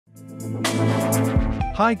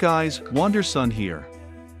Hi guys, WonderSun here.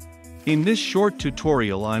 In this short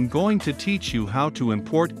tutorial I'm going to teach you how to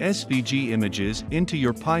import SVG images into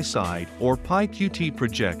your PySide or PyQt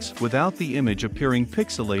projects without the image appearing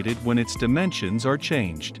pixelated when its dimensions are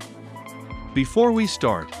changed. Before we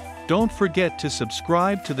start, don't forget to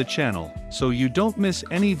subscribe to the channel so you don't miss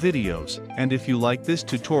any videos, and if you like this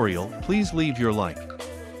tutorial, please leave your like.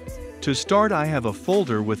 To start, I have a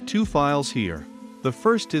folder with two files here. The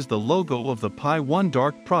first is the logo of the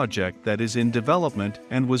Py1Dark project that is in development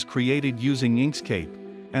and was created using Inkscape,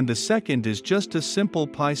 and the second is just a simple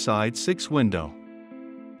PySide 6 window.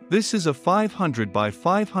 This is a 500 by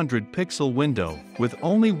 500 pixel window with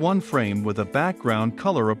only one frame with a background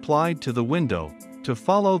color applied to the window. To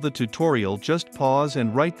follow the tutorial, just pause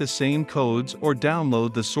and write the same codes or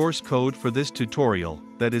download the source code for this tutorial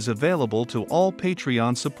that is available to all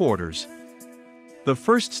Patreon supporters. The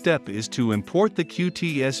first step is to import the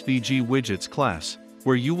Qt SVG widgets class,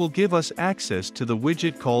 where you will give us access to the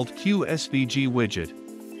widget called QSVG widget.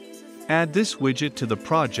 Add this widget to the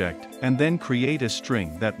project and then create a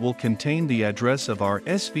string that will contain the address of our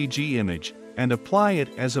SVG image and apply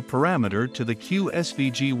it as a parameter to the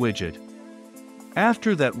QSVG widget.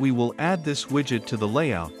 After that, we will add this widget to the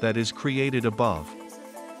layout that is created above.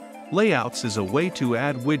 Layouts is a way to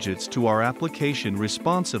add widgets to our application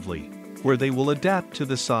responsively, where they will adapt to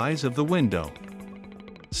the size of the window.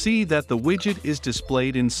 See that the widget is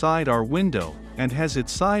displayed inside our window and has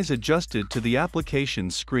its size adjusted to the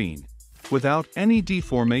application screen, without any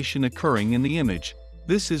deformation occurring in the image.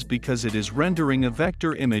 This is because it is rendering a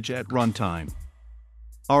vector image at runtime.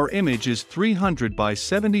 Our image is 300 by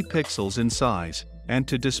 70 pixels in size, and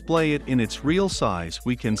to display it in its real size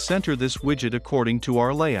we can center this widget according to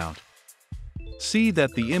our layout. See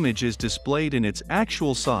that the image is displayed in its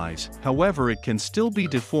actual size, however it can still be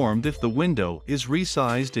deformed if the window is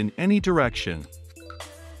resized in any direction.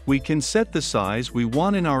 We can set the size we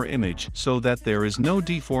want in our image so that there is no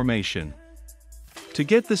deformation. To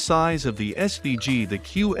get the size of the SVG, the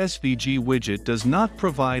QSVG widget does not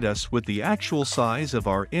provide us with the actual size of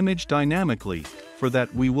our image dynamically. For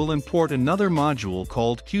that we will import another module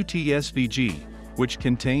called QtSVG, which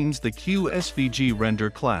contains the QSVG render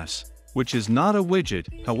class, which is not a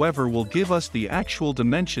widget, however will give us the actual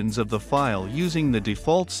dimensions of the file using the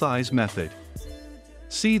default size method.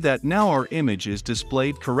 See that now our image is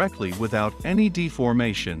displayed correctly without any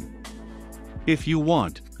deformation. If you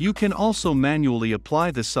want, you can also manually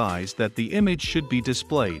apply the size that the image should be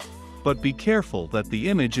displayed, but be careful that the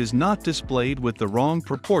image is not displayed with the wrong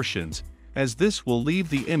proportions, as this will leave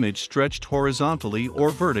the image stretched horizontally or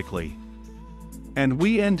vertically. And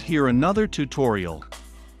we end here another tutorial.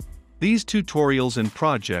 These tutorials and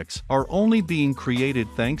projects are only being created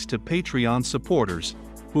thanks to Patreon supporters,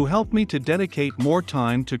 who help me to dedicate more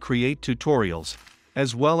time to create tutorials,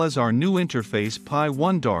 as well as our new interface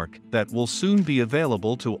Py1Dark that will soon be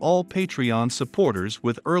available to all Patreon supporters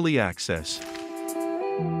with early access.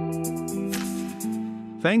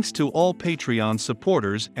 Thanks to all Patreon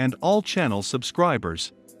supporters and all channel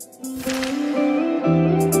subscribers.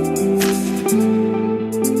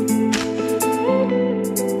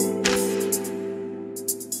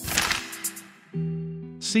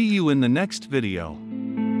 See you in the next video.